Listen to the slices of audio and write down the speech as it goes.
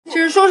这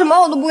是说什么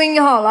我都不跟你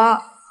好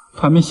了。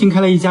旁边新开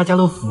了一家家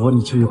乐福，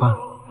你去不去逛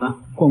啊？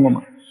逛逛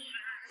吗？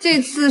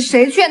这次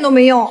谁劝都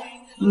没用。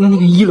那个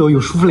1楼有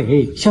舒芙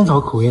蕾，香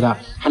草口味的，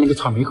还有那个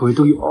草莓口味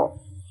都有。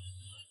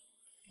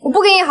我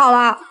不跟你好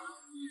了。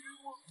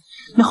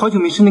那好久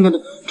没吃那个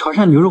潮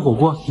汕牛肉火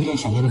锅，有点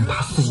想念那个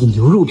大四喜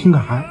牛肉拼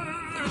盘。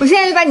我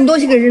现在就把你东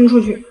西给扔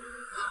出去。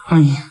哎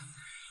呀，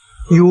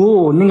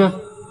有那个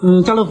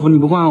家乐福你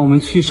不逛，我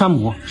们去山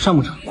姆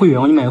会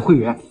员，我给你买个会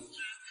员。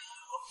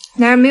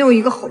男人没有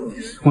一个好东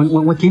西。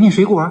我点点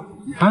水果啊，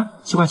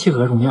西瓜切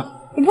盒什么样？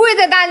我不会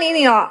再搭理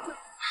你了。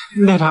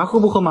奶茶喝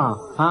不喝嘛？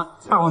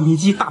霸王别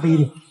姬大杯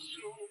的。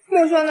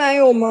陌生男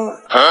友吗？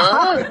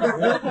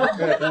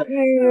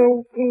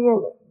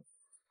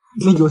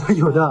那有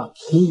的，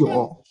你有。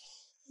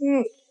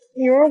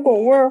牛肉果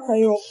味还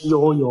有。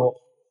有。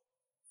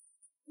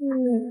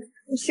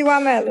西瓜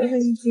买的是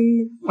1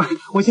斤。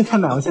我现在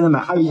买。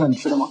还有一项你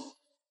吃的吗？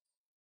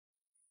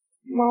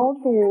毛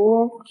肚，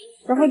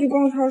然后就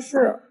逛超市。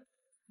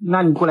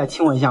那你过来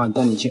亲我一下，我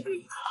带你去。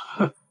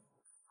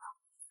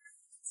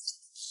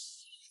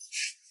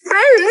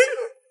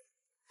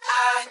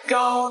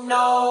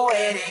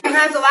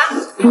那走吧。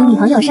你女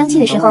朋友生气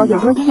的时候有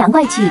多阴阳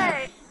怪气？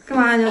干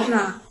嘛？你要去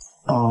哪？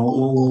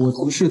我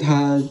同事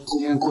他今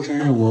天过生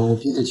日，我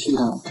必须得去一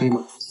趟，可以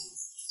吗？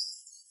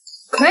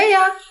可以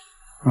啊。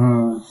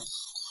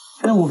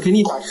那我给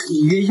你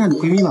你约一下你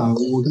闺蜜吧，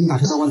我给你打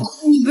车到关岛。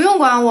你不用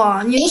管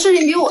我，你的事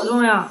情比我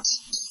重要。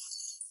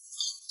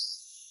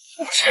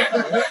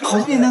好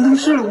多年都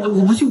是，我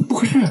不去不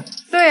合适。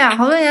对呀，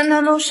好多年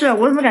他都是，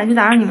我怎么敢去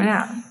打扰你们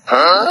俩？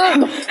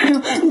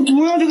你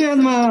不要这个样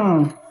子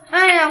嘛！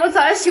哎呀，我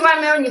早就习惯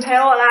没有你陪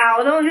我啦，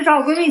我等会去找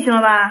我闺蜜行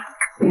了吧？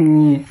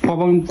宝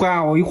宝你乖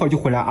啊，我一会儿就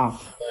回来啊。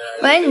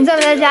喂，你在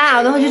不在家啊？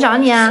我等会去找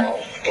你啊。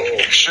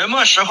什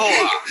么时候啊？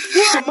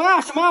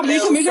什么？没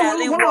事，我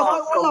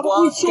老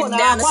婆会气我的，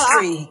挂了啊！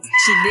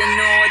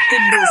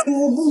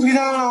我不陪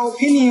她了，我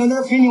陪你，我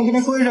在陪你，我跟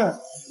她说一声。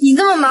你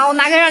这么忙，我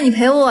哪敢让你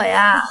陪我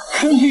呀？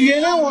你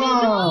原谅我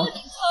了。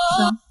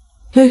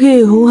嘿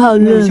嘿，很好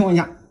的。亲我一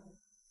下。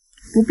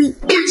不必。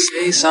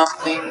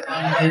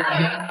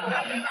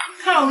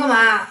看我干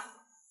嘛？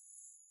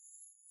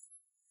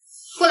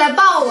过来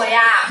抱我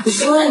呀！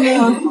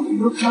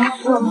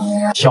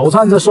小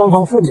灿在双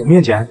方父母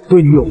面前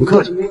对女友不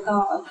客气。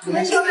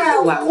那现在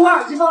我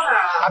耳机放哪儿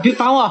啊？别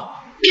烦我！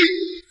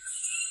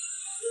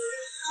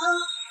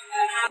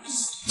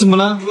怎么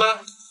了？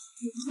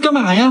干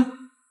嘛呀？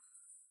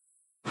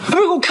不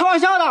是我开玩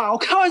笑的，我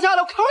开玩笑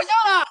的。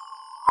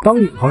当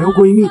女朋友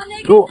闺蜜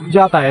搁我们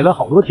家待了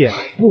好多天，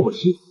不回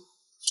去。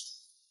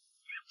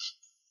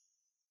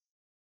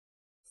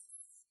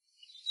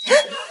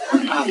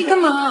你干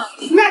嘛？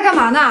你俩干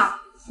嘛呢？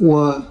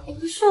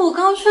不是我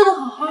刚睡得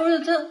好好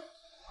的，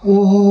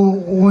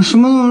我什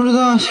么都不知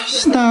道，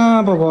是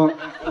他宝宝。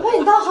我跟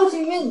你道好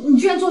几遍，你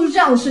居然做出这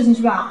样的事情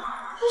是吧？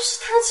不是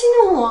他亲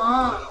的我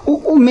啊！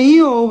我没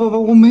有，宝宝，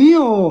我没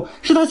有，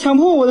是他强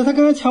迫我的，他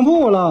刚刚强迫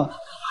我了。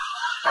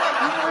你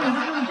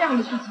做出这样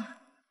的事情，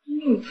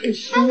令我太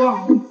失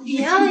望了。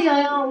别啊，瑶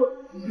瑶，我。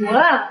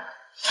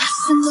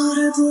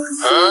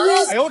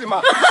哎呦我的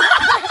妈！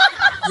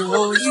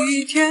有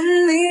一天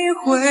你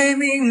会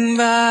明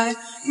白，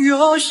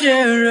有些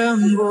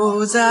人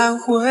不再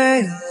回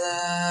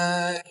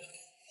来。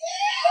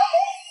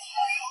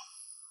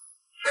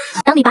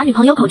当你把女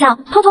朋友口罩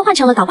偷偷换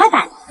成了搞怪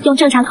版，用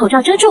正常口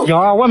罩遮住。有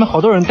啊，外面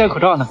好多人戴口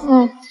罩呢。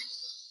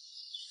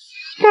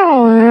太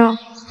好玩了。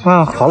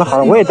好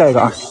了，我也戴一个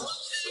啊。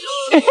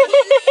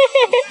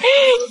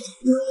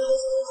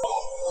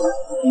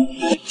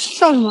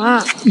笑什么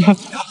啊？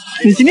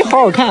你今天好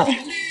好看。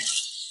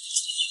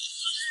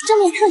正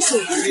面特写。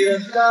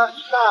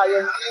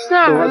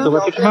走吧，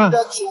去吃饭。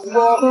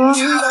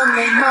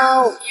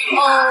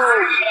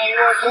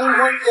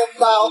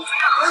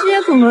今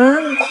天怎么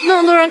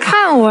那么多人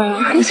看我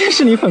呀？估计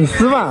是你粉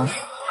丝吧？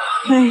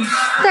哎，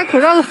戴口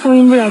罩都封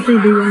印不了自己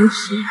的原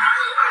始。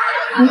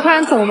你快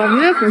点走吧，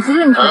别被粉丝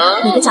认出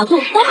来。每个角度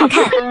都好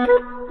看。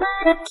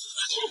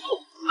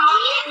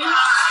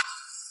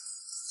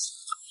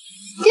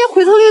今天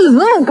回头率怎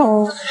么那么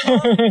高？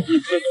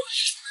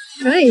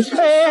可以。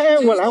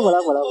我来。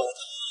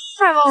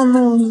太忘了。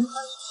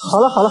好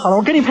了，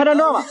我给你拍张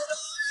照吧。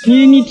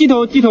你低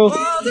头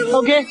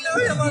 ，OK。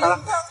好了。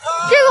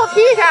这个我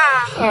P 一下。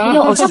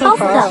有偶像包袱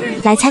的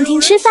来餐厅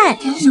吃饭。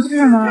你吃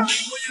什么？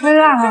微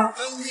辣啊。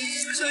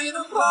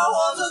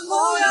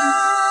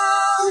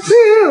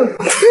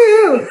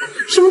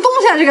什么东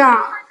西啊这个？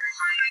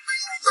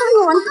这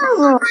个完蛋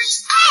了。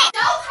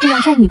这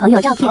样晒女朋友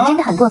照片真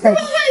的很过分。你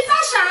发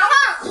啥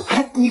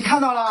了？你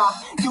看到了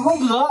9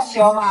宫格，喜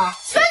欢吗？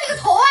喜欢你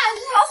个头啊！你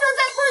老喜欢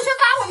在朋友圈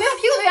发我没有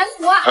P 过的原图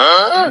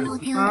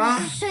啊！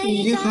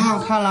已经很好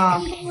看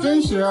了，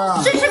真实。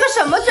这是个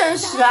什么真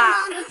实啊？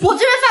我这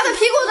边发的 P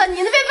过的，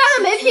你那边发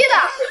的没 P 的。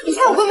你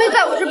看我闺蜜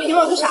在我这评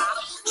论个啥？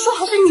说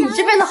还是你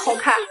这边的好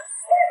看。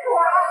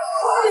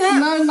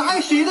哪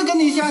有谁都跟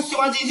你像喜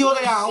欢精修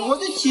的呀？我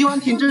这喜欢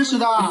挺真实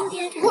的。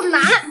给我拿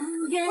来，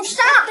我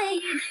删了。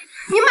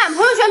你满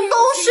朋友圈都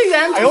是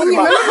原图，你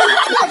能不能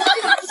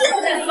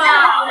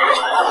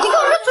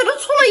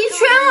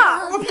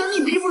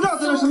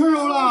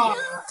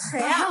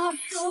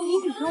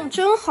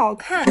好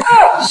看。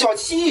小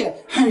七，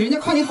人家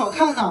夸你好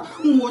看呢，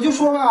我就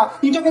说吧，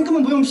你照片根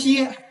本不用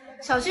P。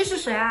小七是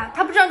谁啊？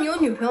他不知道你有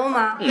女朋友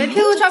吗？没 P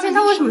过照片，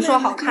他为什么说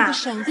好看？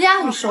你俩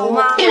很熟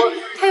吗？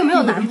他有没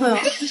有男朋友？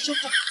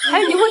还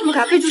有你为什么给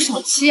他备注小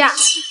七啊？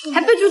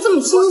还备注这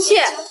么亲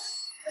切？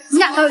你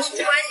俩到底什么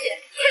关系？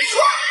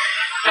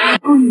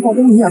故意在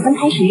跟女友分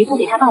开时不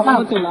给他抱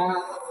抱。你是不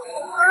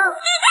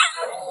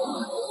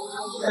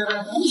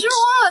是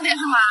忘了点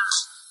什么？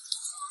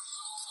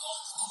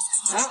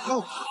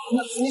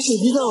你手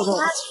机在我这。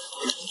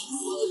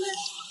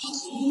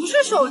不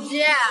是手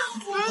机。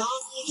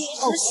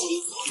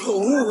宠物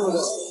对不对？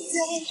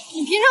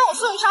你平常我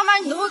送你上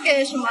班，你都会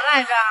给什么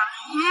来着？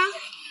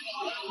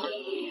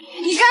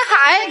你干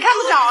啥呀？你看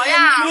不着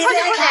呀！快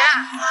点！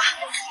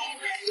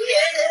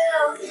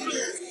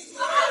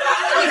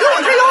你跟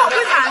我这友好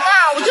对谈呢？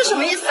我这什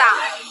么意思啊？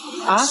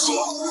啊？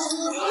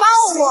帮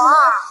我！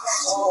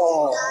哦。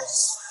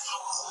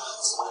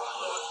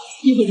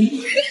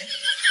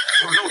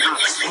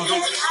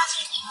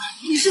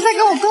你是在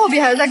跟我告别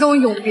还是在跟我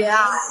永别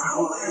啊？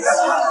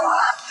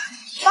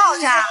抱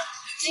一下，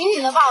紧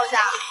紧的抱一下。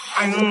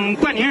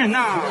怪粘人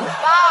呐。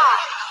抱。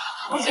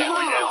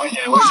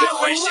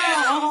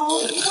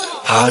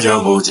好久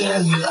不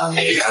见，你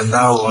看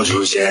到我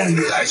出现，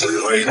再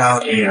次回到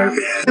你耳边。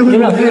你们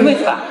俩对位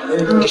子吧？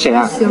这谁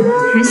啊？行，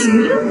还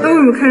行。那为什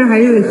么看着还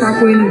是有点发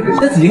灰呢？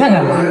再仔细看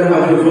看。我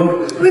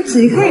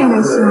仔细看也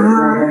还行啊。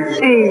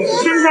哎，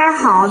身材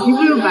好，皮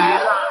肤又白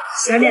了，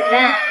小脸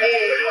蛋。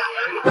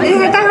哎呀，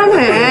还大长腿。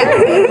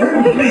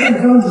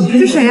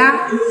这谁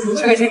呀？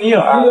这个是你友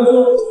啊。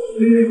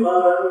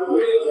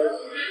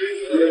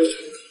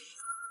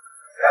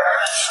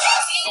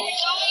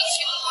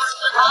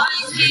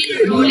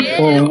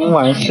我们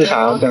晚上吃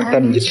啥？我带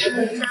你去吃。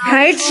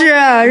还吃？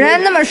人家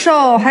那么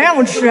瘦，还让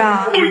我吃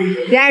啊？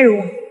别碍着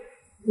我。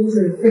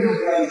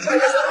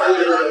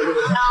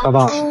宝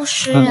宝，我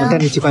带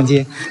你去逛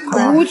街。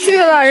不去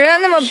了，人家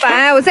那么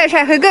白，我再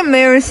晒黑更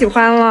没人喜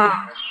欢了。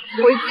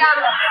回家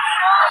吧。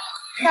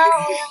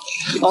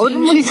哦，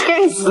你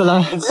菜死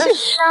了！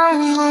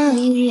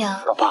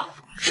宝宝，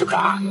是不是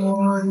啊？讲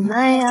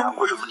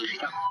故事不你是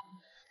讲。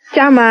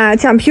家嘛，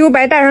讲皮肤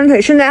白、大长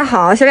腿、身材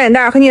好、小脸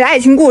蛋和你的爱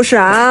情故事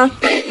啊！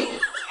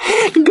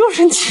你不要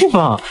生气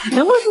嘛，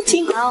能不能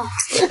听？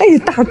哎，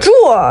打住！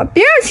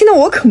别人听的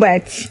我可不爱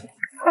听。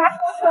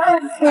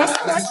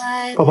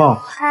宝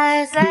宝，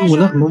你闻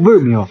到什么味儿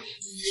没有？哎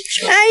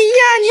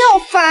呀，你好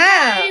烦！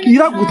一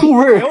大股吐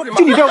味儿，就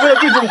你这样味儿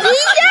最重。你呀，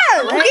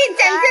我跟你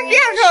讲，你先别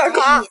让这耳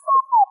朵。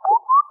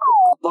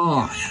爸，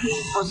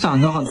我嗓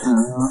子好疼啊，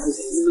肚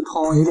子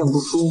痛，有点不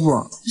舒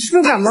服。是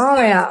不是感冒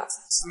了呀？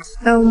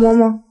来，我摸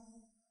摸。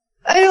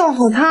哎呦，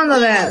好烫的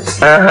嘞！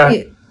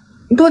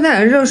你多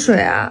点热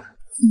水啊。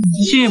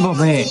谢谢宝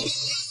贝。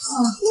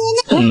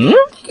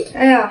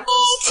哎呀，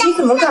你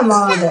怎么感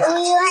冒了的？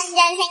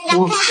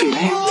我水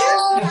嘞，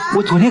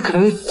我昨天可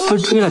能风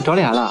吹了着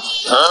凉了。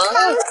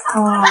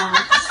哦，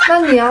那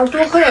你要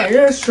多喝点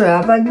热水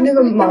啊，把那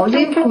个毛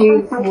巾敷一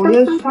敷，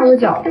就擦个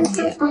脚什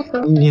么的。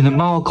你能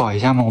帮我搞一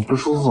下吗？我不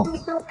舒服。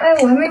哎，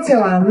我还没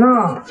剪完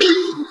呢。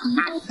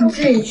你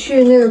自己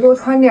去那个多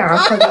穿点儿，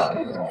泡脚。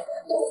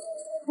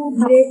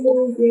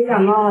别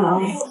感冒了啊！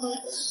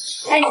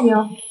爱你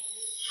哦，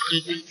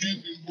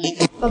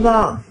宝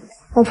宝，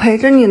我陪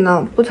着你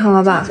呢，不疼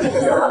了吧？哎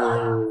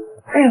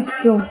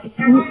呦，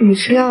你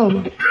吃药了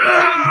吗？我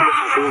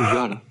有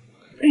药了。哎，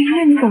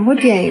那你赶快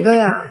点一个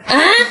呀！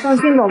放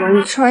心，宝宝，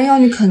你吃完药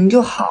你肯定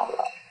就好了。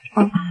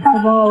啊，宝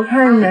宝，我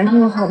看着你难受，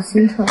我好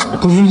心疼啊！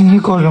不是你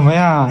搞什么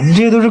呀？你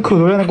这些都是口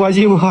头上的关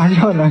心，我还是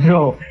很难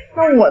受。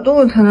那我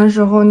肚子疼的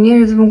时候，你也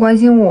是这么关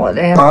心我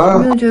的呀？有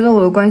没有觉得我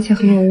的关心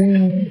很有意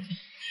义？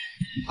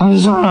哎，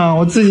算了，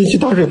我自己去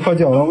打水泡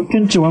脚了，我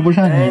真指望不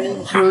上你。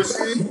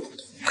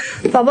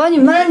宝宝，你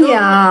慢点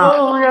啊！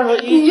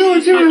你就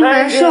这么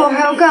难受，还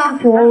要干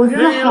活，我真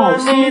的好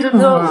心疼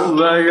啊！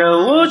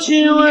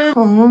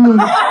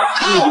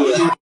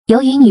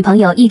由于女朋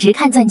友一直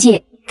看钻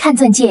戒，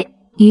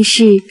于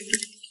是，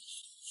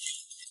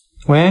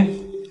喂，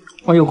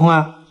我有空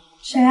啊。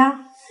谁呀？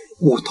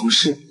我同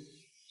事。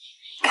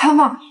开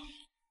吗？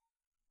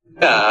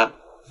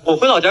我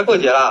回老家过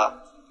节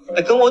了，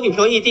跟我女朋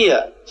友异地，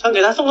想给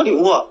她送个礼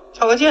物，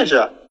挑个戒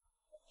指，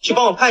去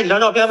帮我拍几张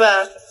照片呗。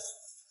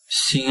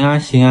行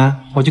啊，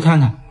我去看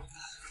看。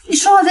你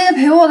说好在家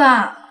陪我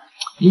的。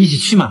一起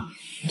去嘛。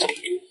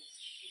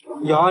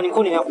瑶，你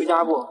过年要回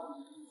家不？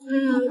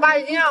爸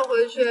一定让我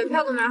回去，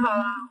票都买好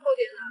了，后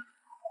天的。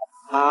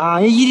啊，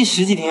要异地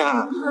10几天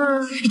啊！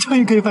终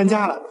于可以放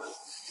假了。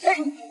哎，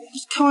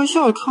开玩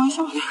笑的。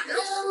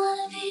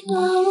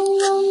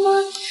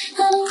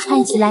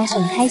看起来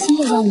很开心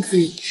的样子。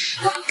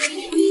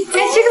哎，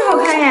这个好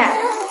看耶！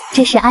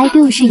这是 I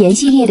Do 誓言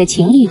系列的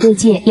情侣对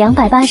戒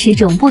，280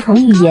种不同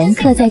语言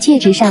刻在戒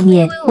指上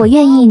面。我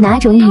愿意哪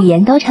种语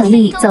言都成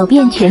立，走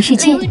遍全世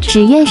界，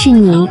只愿是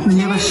你。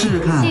你要不要试试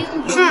看？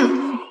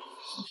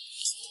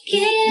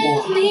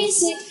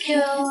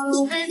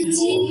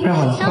太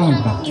好了，动一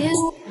下。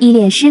一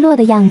脸失落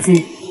的样子。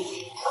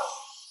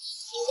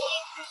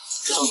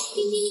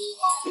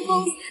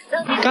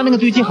家那个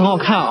最近很好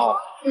看哦。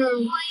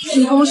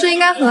你同事应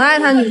该很爱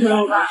他女朋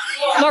友吧？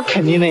那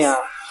肯定的呀。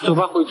走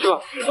吧，回去吧。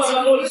我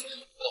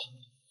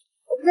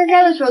不在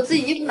家的时候，自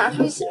己衣服拿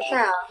出去洗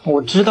晒啊。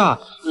我知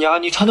道呀，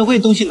你传统会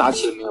东西拿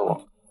起了没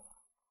有？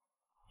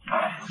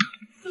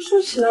都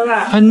收齐了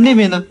吧？还那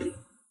边呢？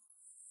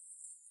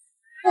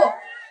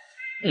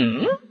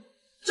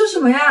这什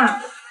么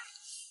呀？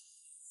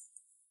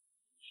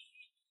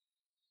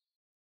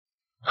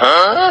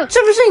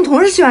这不是你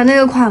同事喜欢那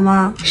个款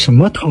吗？什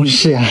么同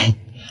事呀？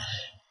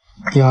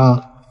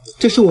呀，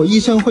这是我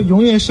一生会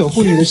永远守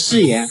护你的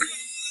誓言。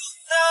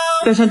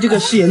戴上这个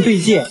誓言对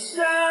戒，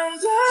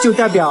就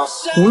代表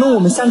无论我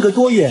们相隔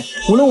多远，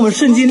无论我们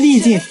顺境逆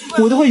境，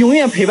我都会永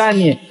远陪伴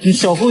你，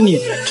守护你，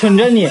宠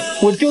着你。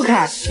我周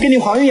凯跟你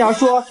黄玉瑶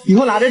说，以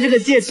后拿着这个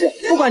戒指，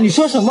不管你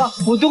说什么，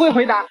我都会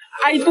回答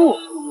I do。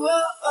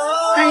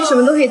那你什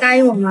么都可以答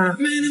应我吗？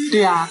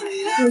对呀。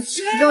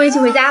你跟我一起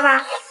回家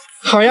吧。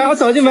好呀，我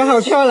早就买好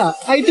票了。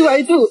I do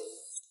I do。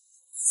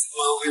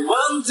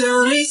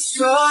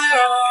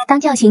当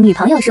叫醒女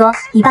朋友说：“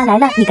你爸来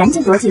了，你赶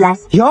紧躲起来。”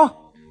有，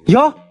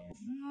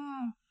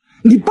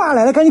你爸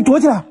来了，赶紧躲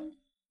起来。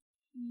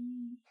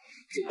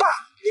你爸。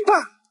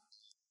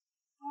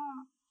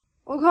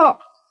我靠，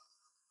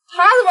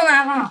他怎么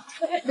来了？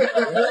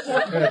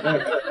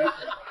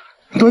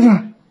躲起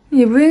来。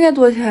你不应该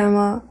躲起来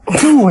吗？这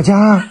是我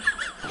家。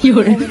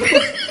有人。快，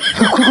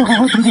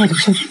躲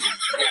起来。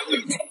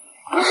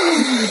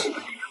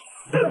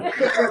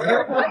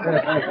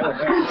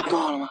躲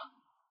好了吗？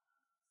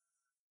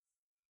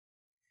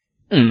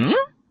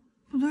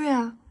不对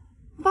呀，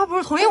我爸不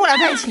是同意我俩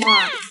在一起吗？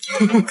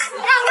让他进来。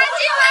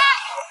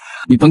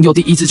女朋友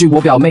第一次去我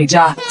表妹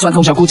家，钻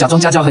空小姑假装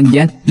家教很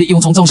严，利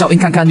用从众效应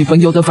看看女朋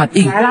友的反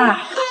应。来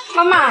啦，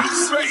妈妈，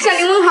向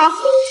您问好。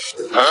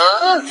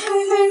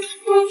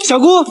小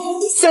姑，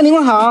向您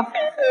问好。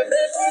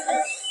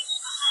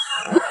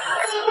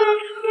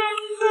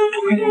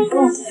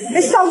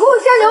小姑，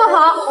向您问好。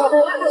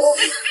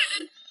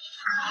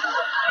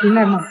明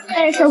白吗？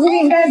哎，小姑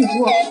给你带礼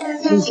物。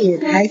谢谢，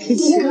太客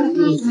气了。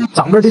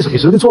长辈对随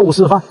时的错误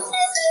示范。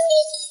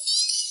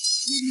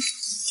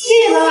谢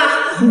谢妈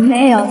妈。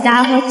没有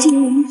打火机。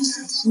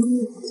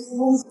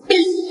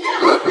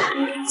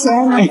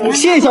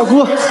谢谢小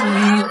姑。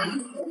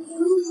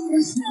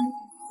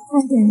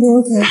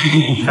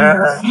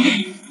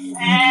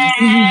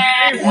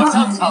我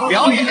上场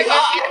表演的歌。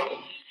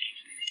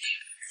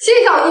谢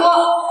谢小姑。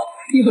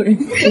有人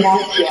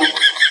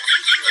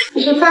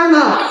吃饭了，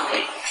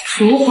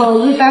锄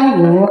禾日当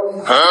午。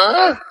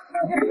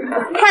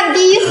汗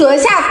滴禾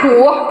下土。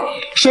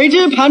谁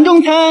知盘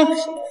中餐？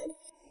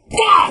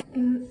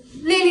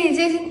粒粒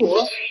皆辛苦。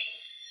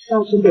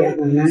倒是点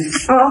了呢。粒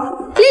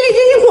粒皆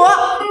辛苦。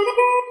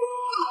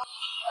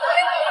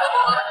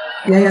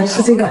瑶瑶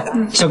吃这个，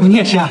小姑你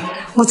也吃啊？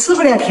我吃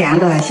不了甜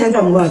的，现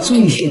在我注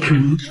意血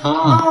糖。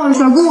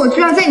小姑，我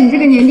知道在你这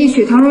个年纪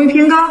血糖容易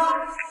偏高，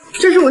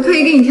这是我特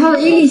意给你挑的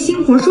伊利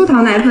星活舒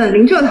糖奶粉，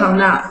零蔗糖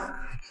的。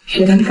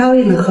血糖高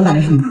也能喝奶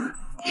粉吗？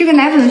这个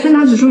奶粉的升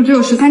糖指数只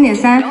有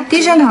13.3，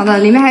低升糖的，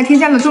里面还添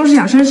加了中式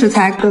养生食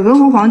材葛根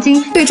和黄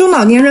金，对中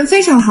老年人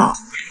非常好。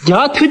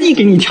呀，特地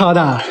给你挑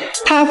的，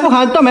它还富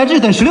含蛋白质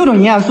等16种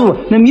营养素，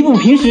能弥补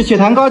平时血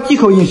糖高、忌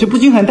口、饮食不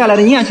均衡带来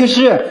的营养缺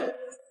失。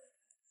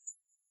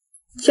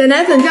选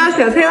奶粉就要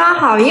选配方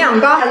好、营养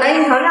高，来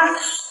你尝尝。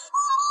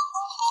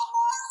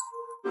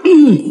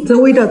这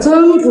味道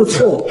真不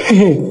错。嘿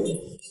嘿。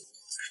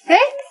哎，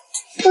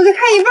我在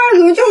看一半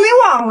怎么就没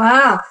网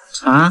了？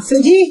啊？手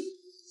机。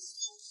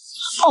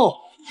哦，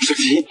手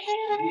机。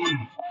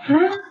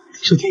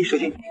手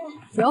机。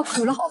不要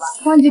哭了好吧？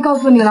忘记告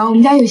诉你了，我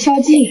们家有宵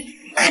禁。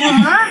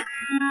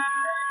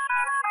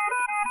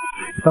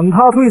等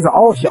他睡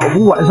着，小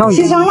姑晚上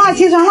起床啦！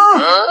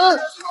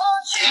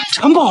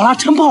晨跑了。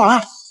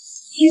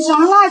起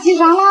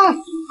床啦！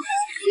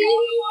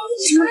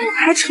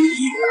还成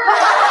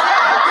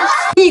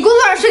你工作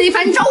上事情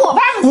烦，你找我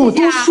爸爸我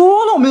都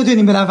说了我没有对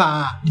你不耐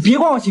烦，你别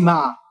管我行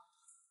吗？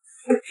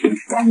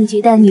当你觉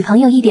得女朋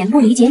友一点不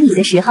理解你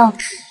的时候，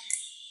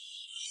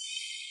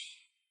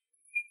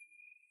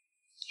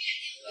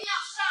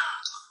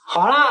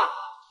好啦，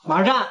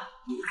马上。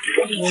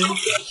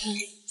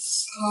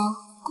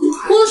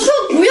我说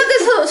不要在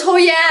厕所抽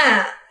烟，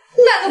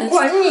懒得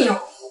管你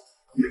哦。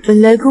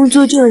本来工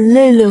作就很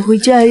累了，回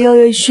家还要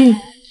睡。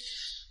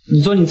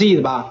你做你自己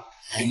的吧，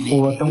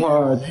我等会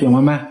儿点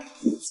外卖。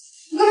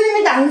我根本就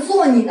没打算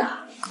做你的。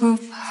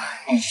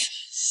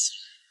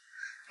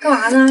干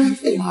嘛呢？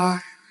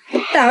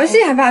打游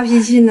戏还发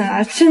脾气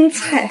呢，真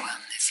菜。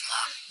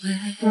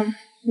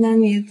那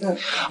你的。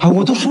啊，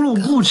我都说了我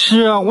不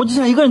吃，我只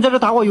想一个人在这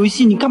打会游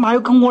戏，你干嘛要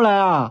跟过来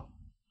啊？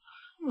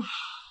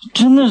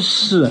真的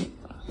是。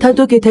他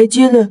都给台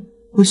阶了，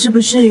我是不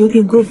是有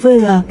点过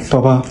分啊？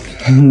宝宝，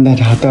奶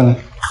茶到了，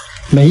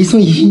买1送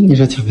1，你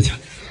说巧不巧？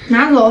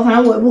拿走，反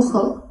正我也不喝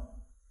了。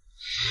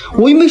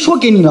我又没说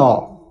给你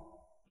了。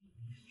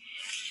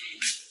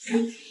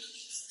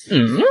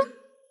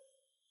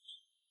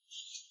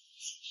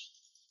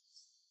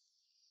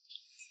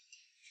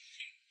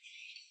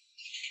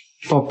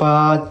宝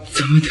宝，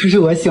怎么都是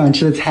我喜欢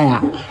吃的菜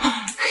呀？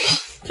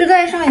这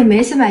在上也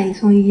没4买1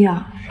送1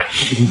啊。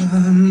吃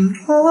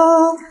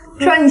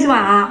完你洗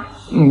碗啊？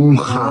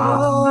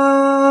好。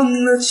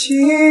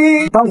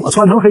当我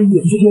穿成黑衣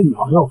去接女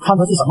朋友，看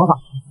她是什么反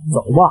应。走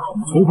吧，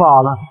出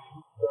发了。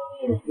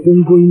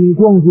跟闺蜜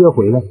逛街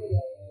回来。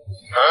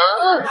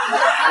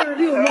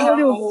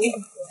遛狗。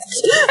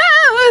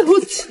我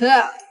去。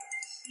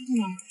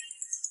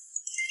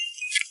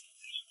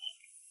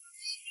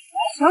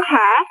小凯。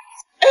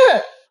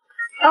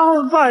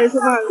哦，不好意思，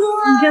你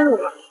先走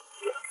吧。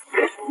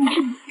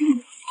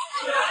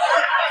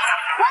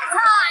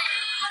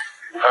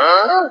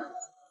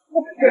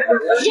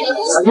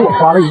还给我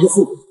发了一个视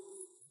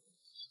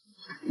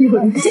频，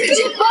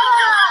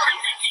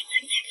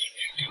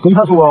跟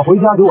他说回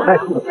家给我带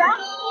裤子。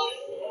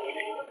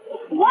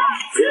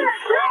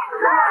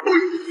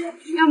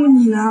要不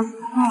你呢？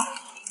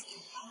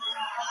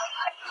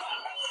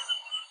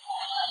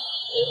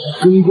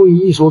跟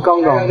闺蜜说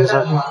刚刚的事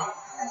儿，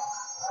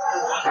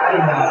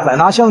在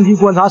拿相机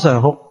观察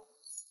身后，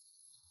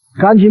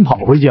赶紧跑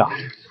回家。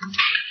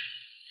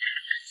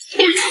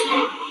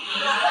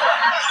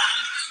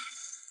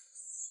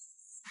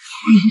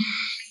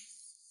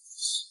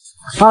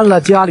按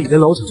了家里的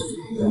楼层，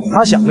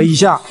他想了一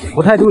下，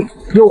不太对，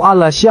又按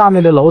了下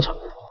面的楼层，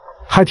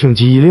还挺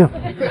机灵。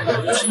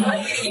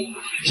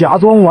假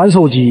装玩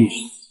手机，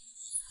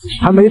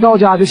还没到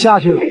家就下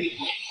去了。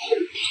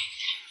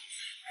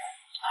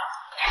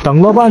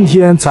等了半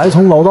天，才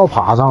从楼道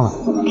爬上来。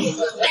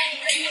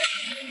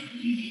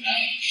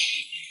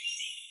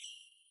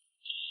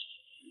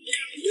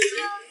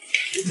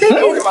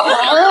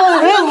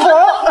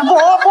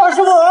我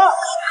是我。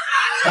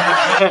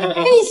给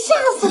你吓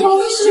死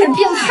了！是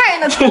变态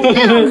呢，成这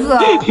样子，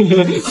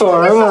好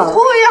玩吗？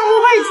脱呀，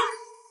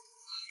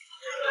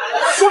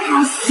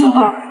吓死了！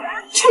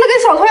穿的跟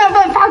小偷一样，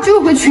把你发追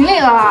回群里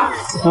了。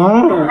好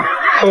玩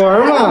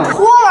吗？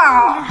脱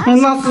了。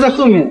那是在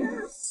后面。是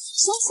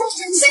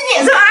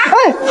你是吧？哎，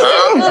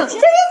这是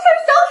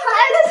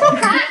小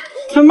凯。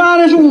他妈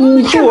的是我。还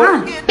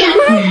是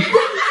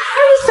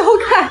小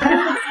凯。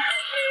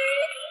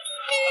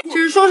这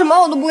是说什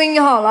么我都不给你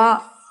好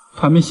了。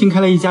旁边新开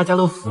了一家家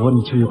乐福，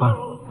你去吧。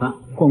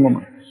逛逛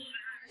吗？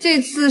这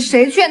次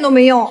谁劝都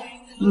没用。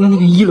那个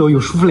1楼有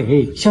舒芙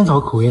蕾，香草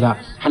口味的，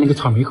还有那个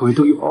草莓口味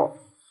都有。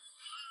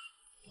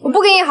我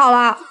不给你好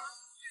了。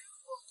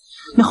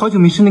那好久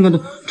没吃那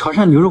个潮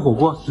汕牛肉火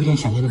锅，有点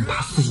想念那个大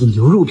4喜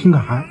牛肉拼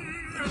盘。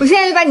我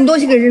现在就把你东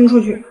西给扔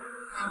出去。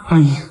哎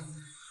呀，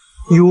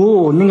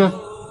有那个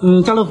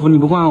家乐福你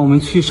不逛，我们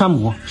去山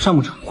姆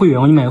会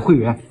员，我给你买个会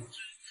员。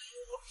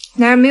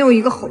男人没有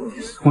一个好东西。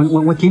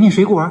我点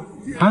水果啊，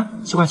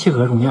西瓜切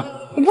盒怎么样？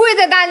我不会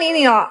再搭理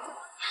你了。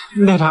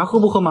奶茶喝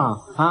不喝嘛？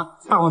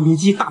霸王别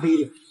姬大杯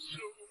的。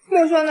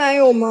墨酸奶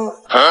有吗？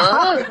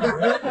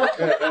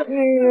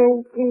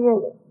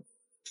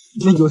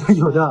那有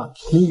的，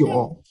肯定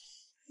有。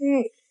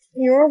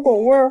牛肉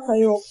果味还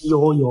有。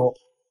有。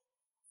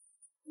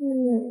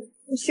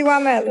西瓜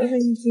买的是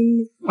1斤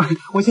的。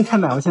我现在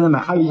买，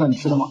还有想你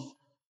吃的吗？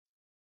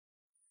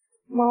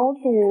毛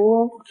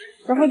肚，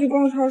然后就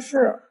逛超市。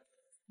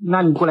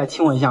那你过来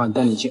亲我一下，我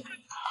带你去。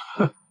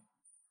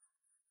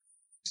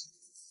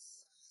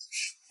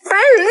烦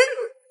人！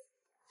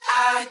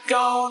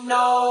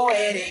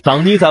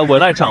当你在未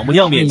来丈母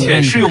娘面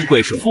前使用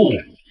贵式服务，你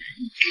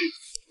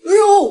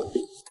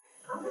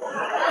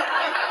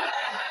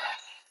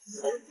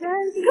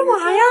干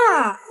嘛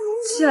呀？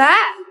起来！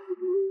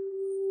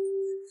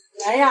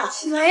来呀！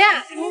起来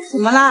呀！怎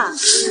么啦？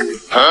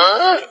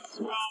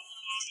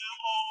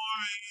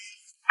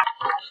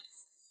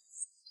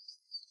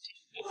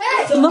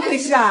怎么回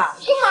事啊？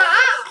干嘛？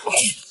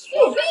你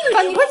有病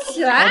吧？你快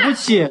起来！我不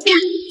起。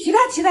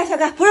起来，小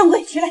盖，不让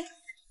跪，起来！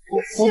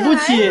我不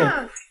起。你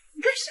干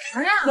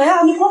啥呀？来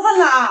呀，你过分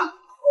了！不关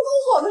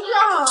我的事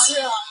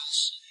啊！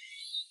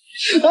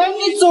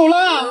你走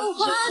了，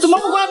怎么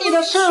不关你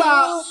的事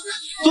了？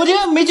昨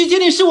天没去接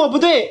你是我不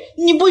对，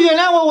你不原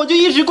谅我，我就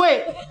一直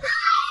跪。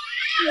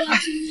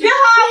别跑，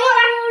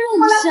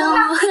过来！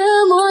和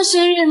陌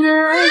生人的爱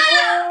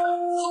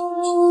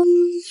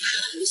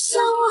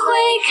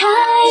开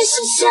始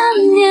想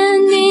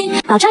念你。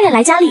老丈人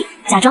来家里，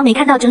假装没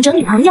看到整整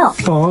女朋友。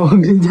我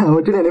跟你讲，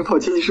我这2天跑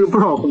亲戚是不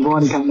少红包，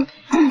你看看。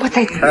我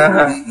在惨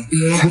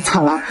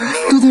了，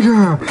都在这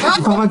儿。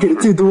爸爸给的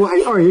最多，还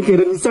有2爷给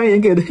的，你3爷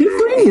给的，都是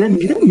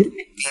你的。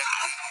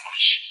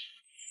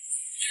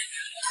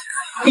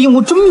哎呀，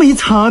我真没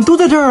藏，都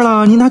在这儿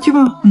了，你拿去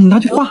吧，你拿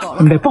去花，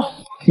你来抱。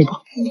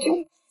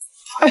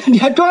哎，你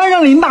还装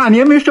上了，你哪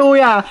年没收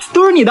呀？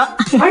都是你的。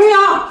哎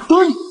呀，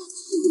都是你。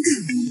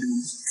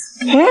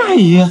哎，阿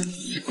姨，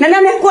来，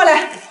过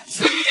来，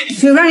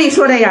有让你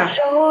说的呀。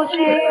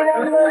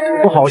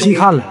不好戏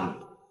看了，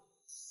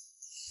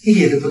一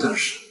点都不真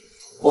实。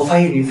我发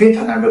现你非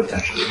常的不真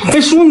实。哎，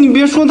叔，你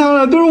别说他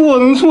了，都是我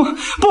的错。宝，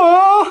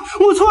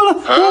我错了，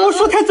我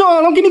说太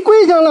早了，我给你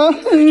跪下了。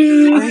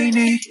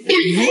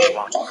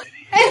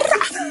哎，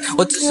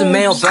我只是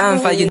没有办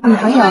法演。女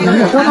朋友能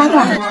有多八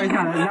卦？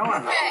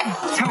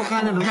瞧我刚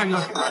才在楼下遇到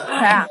谁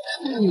啊？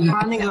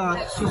他那个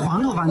是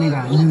黄头发那个，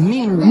你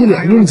命一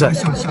脸认真。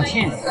小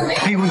倩，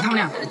还有他们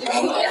俩。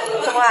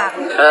怎么了？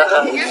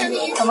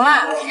怎么了？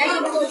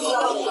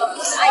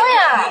说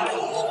呀！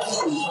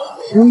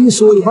故意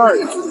说一半儿。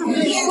说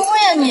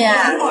呀你！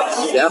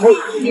然后。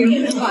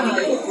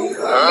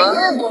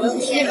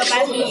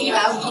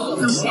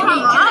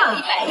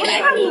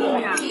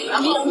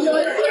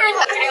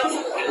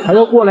还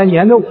要过来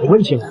粘着我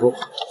问清楚。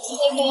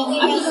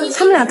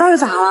他们俩到底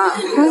咋了？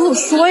快跟我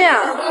说呀！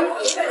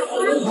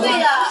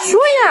说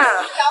呀！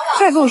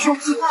快跟我说！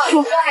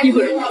说一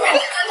会儿。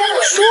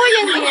说呀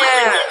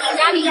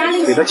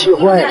你！给他气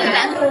坏了。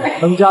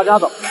能佳佳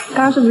走。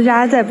刚刚是不是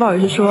佳佳在不好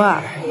意思说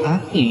啊？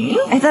啊？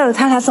哎，待会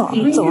他俩走啊！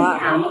你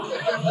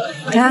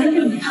看，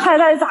他俩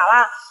到底咋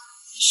了？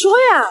说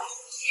呀！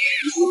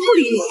不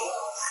理你。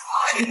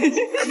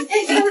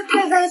他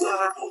俩到底咋了？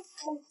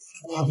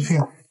啊，不是呀。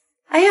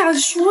哎呀，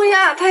说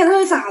呀！他俩到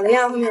底咋了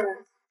呀？后面。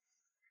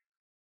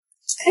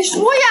哎，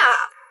说呀！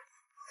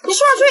你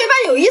说话说一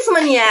半有意思吗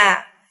你？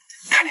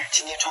他俩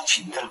今天装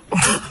群的，我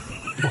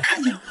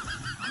看见了。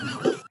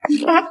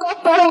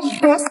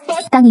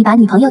当你把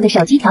女朋友的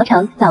手机调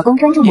成老公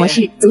专注模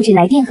式，阻止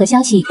来电和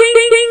消息。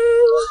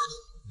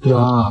有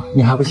啊，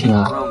你还不行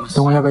啊？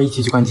等会要不要一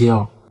起去逛街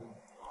哦？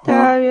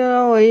他约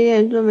了我1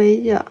点就没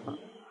讲。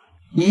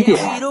1点？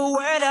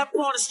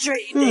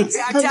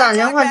他打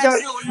电话叫我。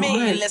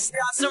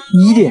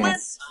1点？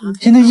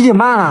现在1点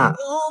半了。啊？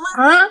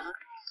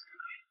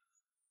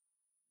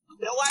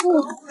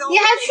你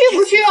还去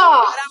不去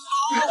哦？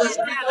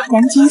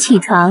赶紧起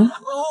床。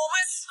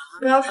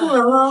我要出门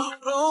了，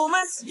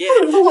为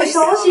什么不回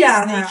消息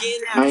啊？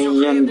哎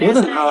呀，你别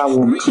等他了，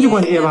我们出去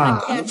逛街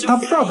吧。他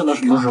不知道等到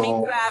什么时候。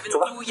走吧。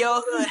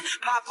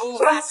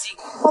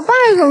我爸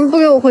为什么不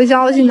给我回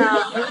消息呢？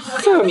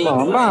这很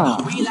忙吧？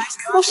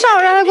我上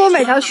午让他给我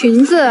买条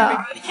裙子，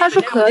他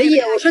说可以，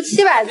我说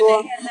700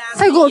多，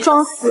他就给我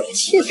装死，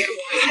气死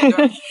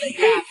我！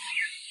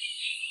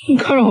你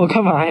看着我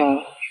干嘛呀？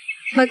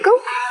老公。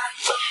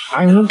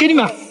哎呀，给你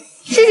们。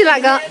谢谢老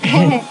公。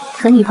嘿嘿。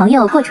和女朋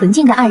友过纯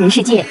净的2人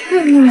世界。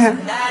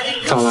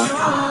咋了？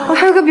我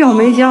还有个表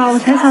妹叫，我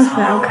才想起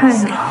来，我看一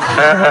下。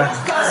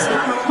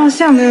好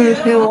像没有人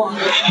催我。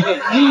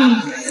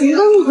你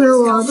都不回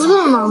我，都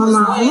这么忙的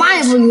吗？我妈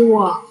也不理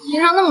我，平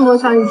常那么多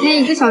消息，今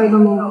天1个消息都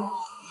没有。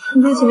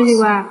你这奇不奇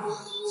怪？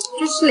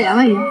就失联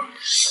了已经。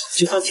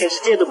就算全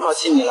世界都抛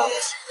弃你了，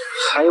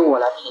还有我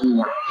来陪你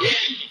呀。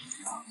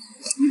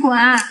你滚，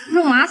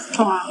肉麻死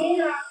头啊！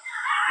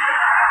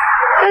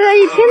大家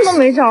一天都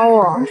没找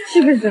我，气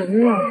个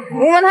人了。我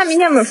问他明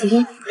天有没有时间。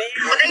我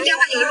那个电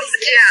话你为什么不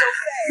接啊？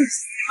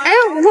哎，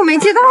我没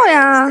接到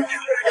呀。我都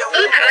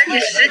打了你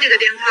10几个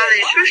电话了，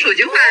你是不是手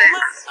机坏了呀？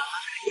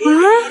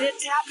啊？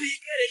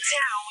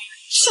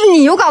是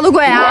你又搞的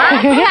鬼啊！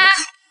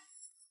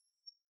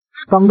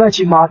当代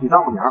亲妈比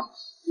丈母娘。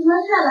你们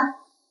看了？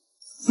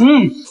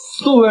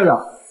座位了。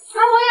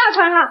那我也要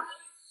穿上。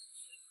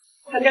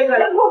他这个，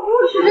我不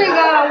吃这个，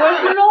我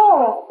吃肉。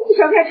你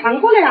小片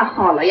尝过了呀，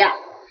好了呀。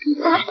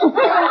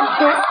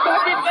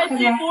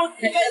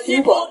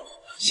苹果，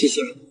谢谢。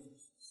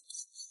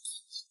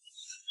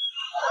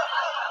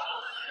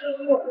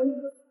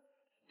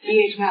你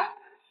也吃啊？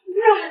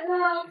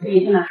你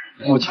去哪？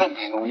我劝你，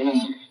我愿意。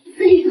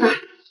自己去哪？好。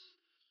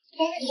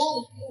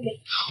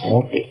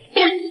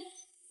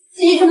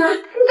自己去哪？你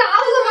打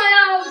我干嘛呀？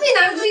我自己拿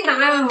就自己拿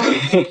呀。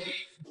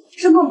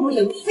生活不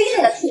行，非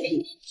得来触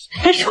屏。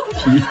还触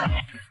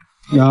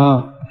屏？呀，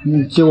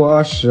你借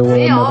我20，我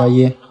买大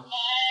衣。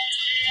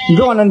你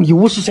给我的礼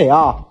物是谁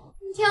啊？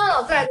一天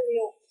老在这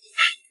用。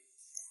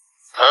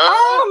啊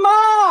妈！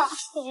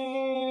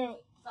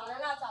咋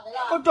的了？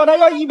我找他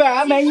要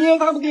100买烟，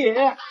他不给。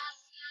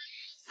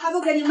他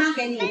不给你，妈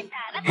给你。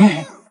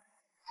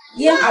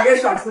烟还是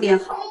少出点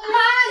好。妈，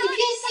你偏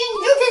心，你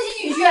就偏心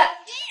女婿。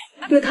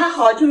对他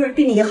好就是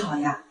对你好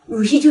呀，女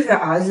婿就是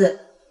儿子。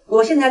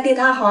我现在对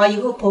他好，以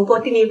后婆婆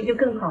对你不就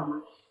更好吗？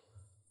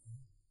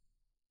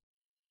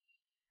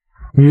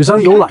女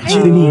生有懒气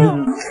的秘密。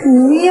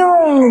不要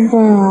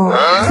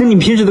吧。那你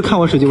平时都看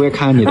我手机，我也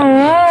看你的。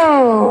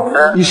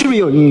你是不是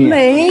有秘密？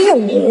没有。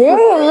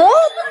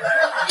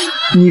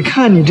你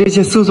看你这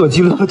些搜索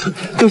记录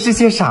都是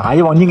些啥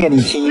呀？我念给你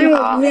听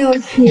啊！没有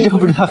听。你这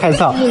不知道害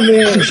臊？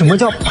什么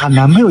叫把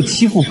男朋友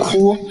欺负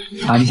哭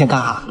啊？你想干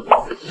啥？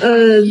对，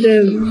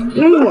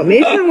那我没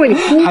看过你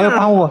哭。还要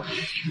把我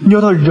撩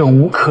到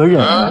忍无可忍，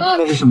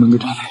那是什么个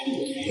状态？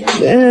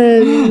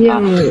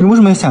你为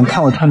什么想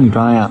看我穿女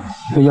装呀？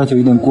这要求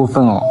有点过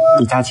分哦，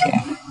得加钱。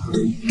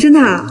真的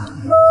啊？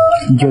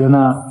你觉得呢？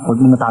我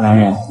那么大男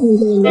人。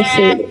没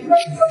事。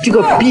这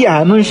个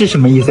BM 是什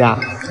么意思呀？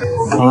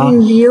啊！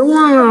你别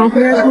忘了，回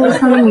来之后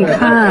穿给你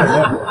看。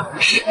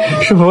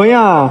什么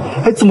呀？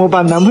还怎么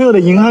把男朋友的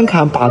银行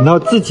卡绑到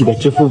自己的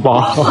支付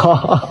宝？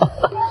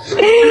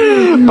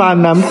把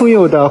男朋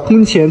友的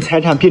婚前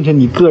财产变成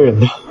你个人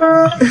的？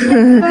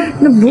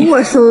那不是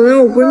我收的，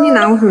那我闺蜜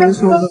拿我手机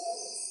收的。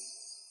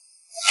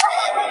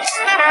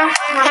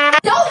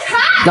小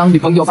让女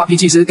朋友发脾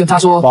气时跟她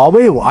说：“宝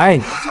贝，我爱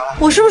你。”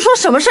我是不是说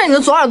什么事你都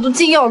左耳朵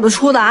进右耳朵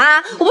出的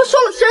啊？我不是说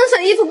了，身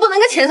上衣服不能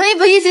跟钱上衣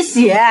服一起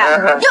洗，又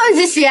一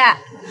起洗。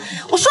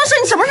我说是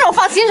你什么事我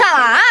放心上了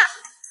啊？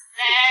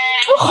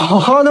好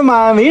好的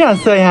嘛，没染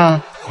色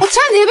呀。我差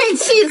点被你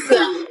气死。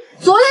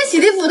昨天洗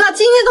的衣服到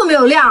今天都没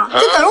有晾，就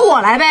等着我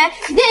来呗。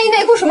内衣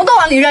内裤什么都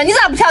往里扔，你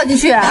咋不跳进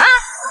去啊？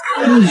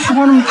你说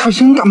话那么大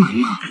声干嘛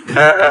嘛？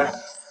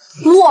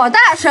我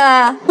大声，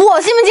我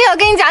心平气和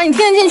跟你讲，你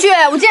听得进去？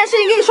我这件事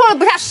情跟你说了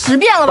不下10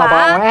遍了吧？宝宝，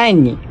我爱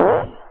你。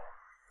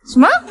什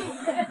么？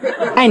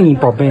爱你，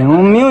宝贝，我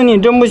没有你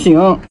真不行。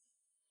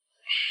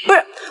不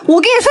是，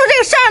我跟你说这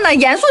个事儿呢，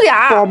严肃点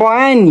儿。宝宝，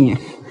爱你，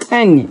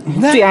爱你，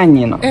最爱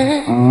你了。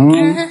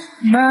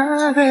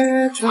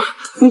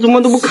你怎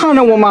么都不看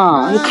着我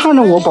嘛？你看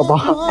着我，宝宝，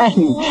爱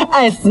你，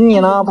爱死你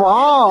了，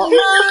宝，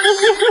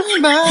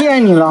最爱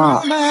你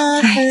了。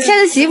下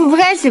次洗衣服不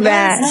该洗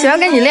呗，洗完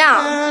给你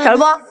晾，晓得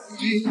不？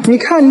你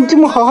看你这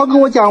么好好跟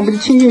我讲，不就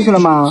听进去了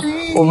吗？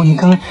哦，你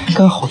刚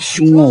好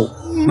凶哦。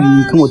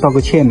你跟我道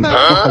个歉嘛，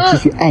我好继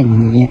续爱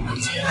你。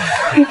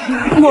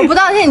我不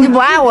道歉你就不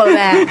爱我了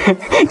呗？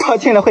道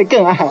歉了会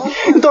更爱。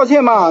你道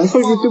歉嘛，你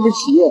说句对不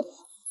起。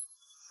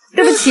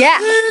对不起。喂，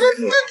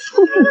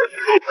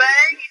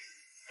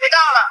你到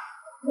了。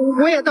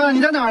我也到了，你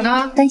在哪儿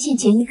呢？发现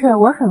前一刻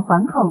我很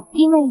惶恐，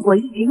因为我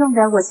一直用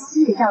的我自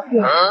己的照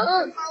片。我在包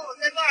尔店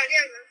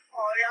门口，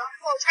然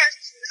后穿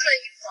红色衣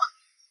服。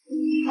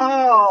哦，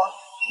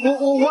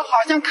我好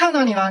像看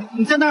到你了，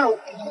你在那儿，我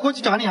过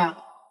去找你啊。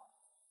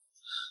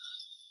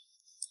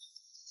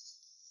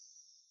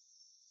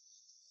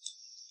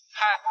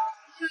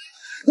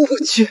我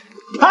去！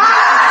啊！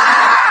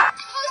还有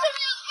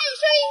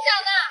受影响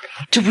的。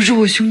这不是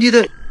我兄弟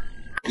的。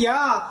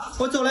呀，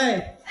我走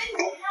嘞。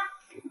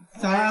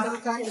咋了？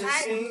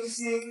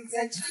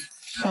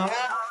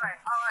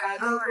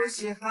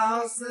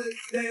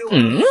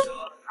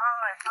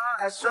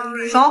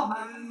手。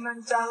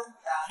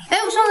哎，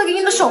我上次给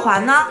你的手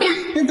环呢？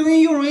那东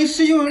西又容易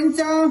湿又容易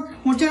脏，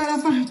我摘来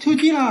放抽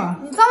屉了。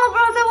你脏了不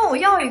知道再问我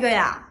要一个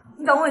呀？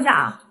你等我一下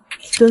啊。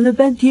等了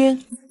半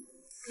天。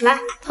来，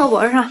套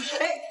脖子上。哎，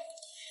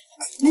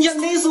你想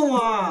勒死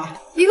我？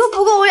一个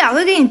不够，我2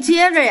个给你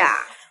接着呀。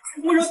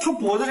为什么套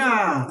脖子上？戴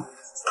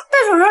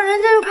手上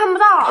人家又看不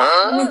到。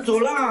我走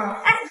了。哎，晚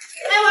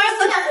上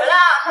早点回来啊，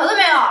晓得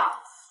没有？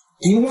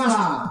你忘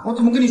了？我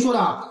怎么跟你说的？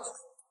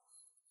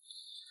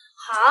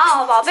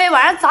好，宝贝，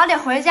晚上早点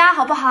回家，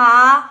好不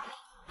好？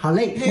好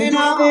嘞。出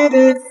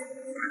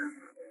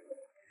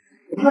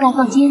来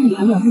逛街，女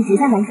朋友一直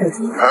在玩手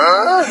机，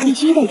必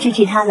须得制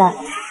止她了。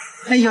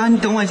哎呀，你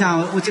等我一下，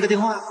我接个电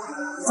话。假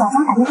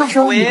装打电话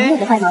说女朋友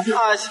的坏毛病。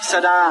啊，小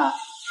张，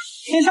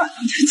天上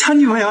抢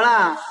女朋友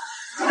了，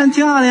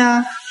挺好的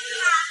呀。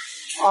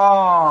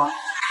哦，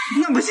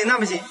那不行，那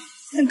不行，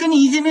跟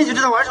你一见面就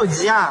知道玩手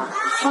机啊！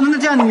哦，那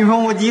这样的女朋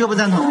友我第一个不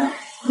赞同。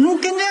你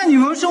跟这样女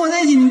朋友生活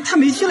在一起，你太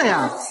没趣了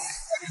呀。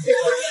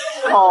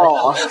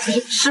哦，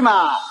是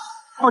吗？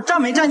哦，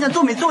站没站下，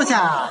坐没坐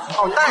下。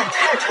哦，那也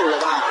太丑了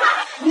吧，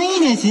那一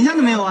点形象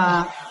都没有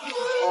啊。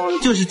哦，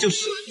就是。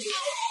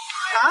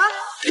啊，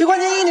这关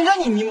键一能让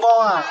你明包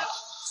啊，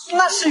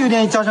那是有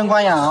点娇生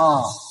惯养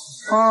啊。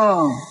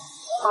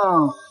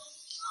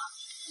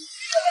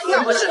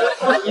那不是，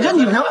你这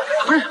女朋友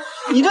不是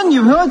你这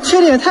女朋友缺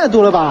点也太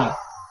多了吧？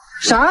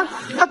啥？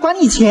还管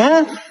你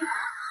钱？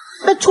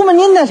哎，出门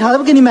连奶茶都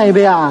不给你买一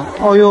杯啊？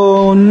哦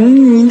呦，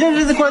你这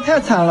日子过得太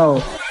惨了。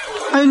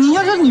哎呦，你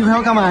要这女朋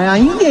友干嘛呀？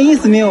一点意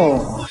思没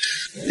有。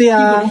对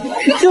呀，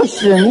就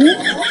是你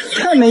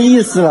太没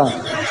意思了，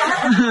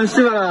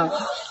是吧？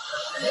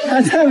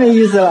太没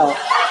意思了。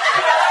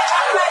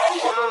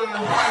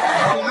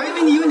我还以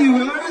为你有女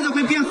朋友日子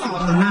会变好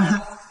的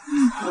呢。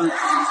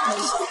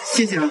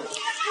谢谢啊。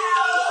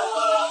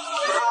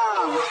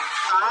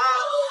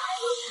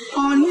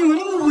哦，你女朋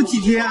友那么不体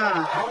贴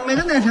啊？买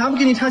个奶茶不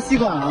给你插吸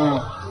管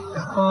啊？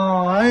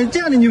哦，这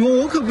样的女朋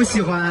友我可不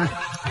喜欢，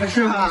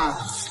是吧？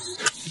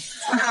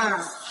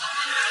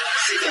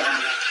谢谢。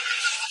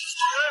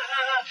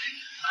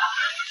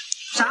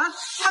啥？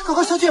他搞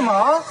个小卷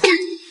毛？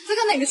在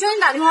跟哪个兄弟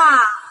打电话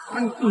啊？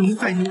你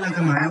反应那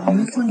干嘛呀？我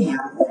没说你啊。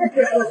我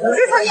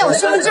是看见我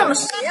身份证了，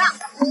谁呀？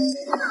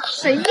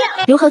谁呀？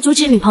如何阻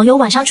止女朋友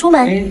晚上出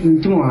门？哎，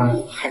你这么晚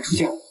还出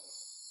去啊？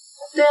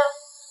对啊。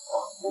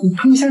你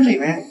碰香水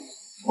呗？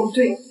哦，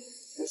对。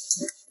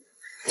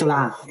走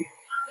啦？对，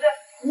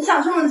你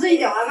想出门自己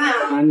点外卖啊？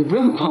啊，你不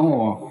用管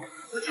我。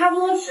我差不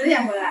多10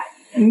点回来。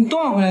你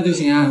多晚回来都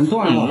行啊，你多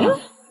晚回来？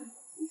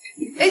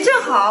哎，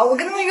正好，我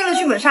跟他们约了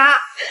剧本杀。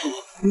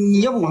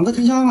你要不玩个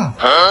通宵吧？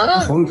好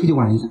久出去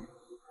玩一下。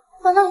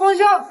玩到通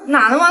宵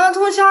哪能玩到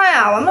通宵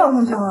呀？玩不了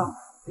通宵啊。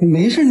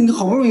没事，你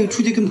好不容易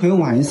出去跟朋友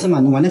玩一次嘛，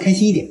你玩得开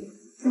心一点。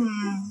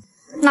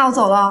那我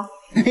走了。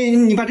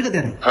你把这个带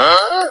来。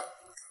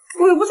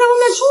我又不在外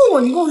面住，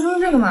你给我说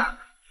这个嘛？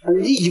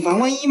以防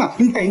万一嘛，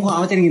你等一会儿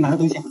啊，我再给你拿个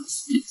东西。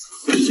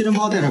随身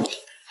包带着吧，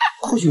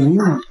或许能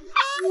用啊。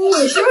你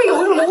是不是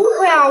有什么误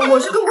会啊？我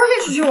是跟闺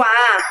蜜出去玩。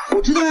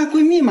我知道呀，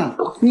闺蜜嘛。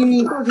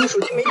你到时候手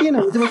机没电了，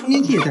我这边充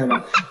电器也带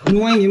着。你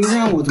万一连不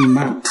上我怎么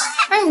办？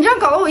哎，你这样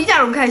搞得我一点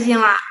都不开心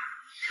啦。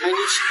哎，你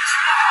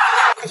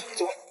快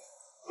走。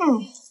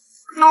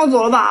那我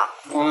走了吧。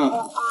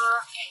嗯。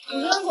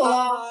你真的走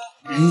了？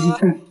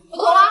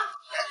我走了。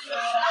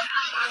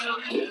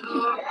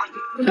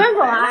我真的走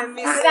了，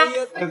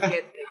拜拜。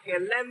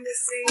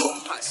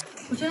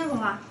我真的走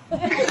了。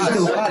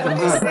走吧，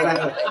拜拜。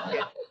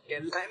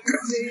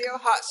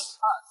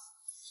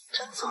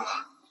真走了。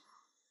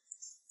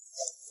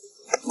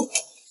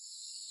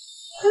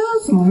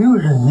怎么没有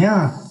人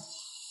呀？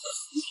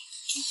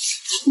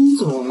真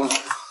走了。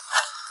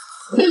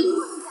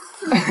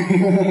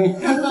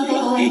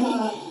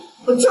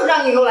我就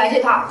让你给我来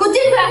这套，给我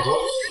进去，给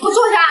我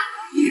坐下。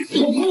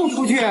我不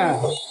出去。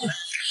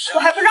我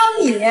还不让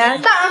你，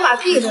大人把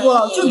屁给脱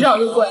了，就知道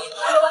这贵。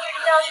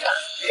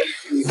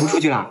你不出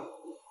去了？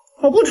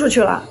我不出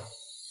去了。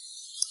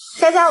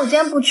佳佳，我今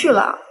天不去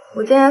了，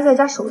我今天在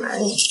家守男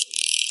人。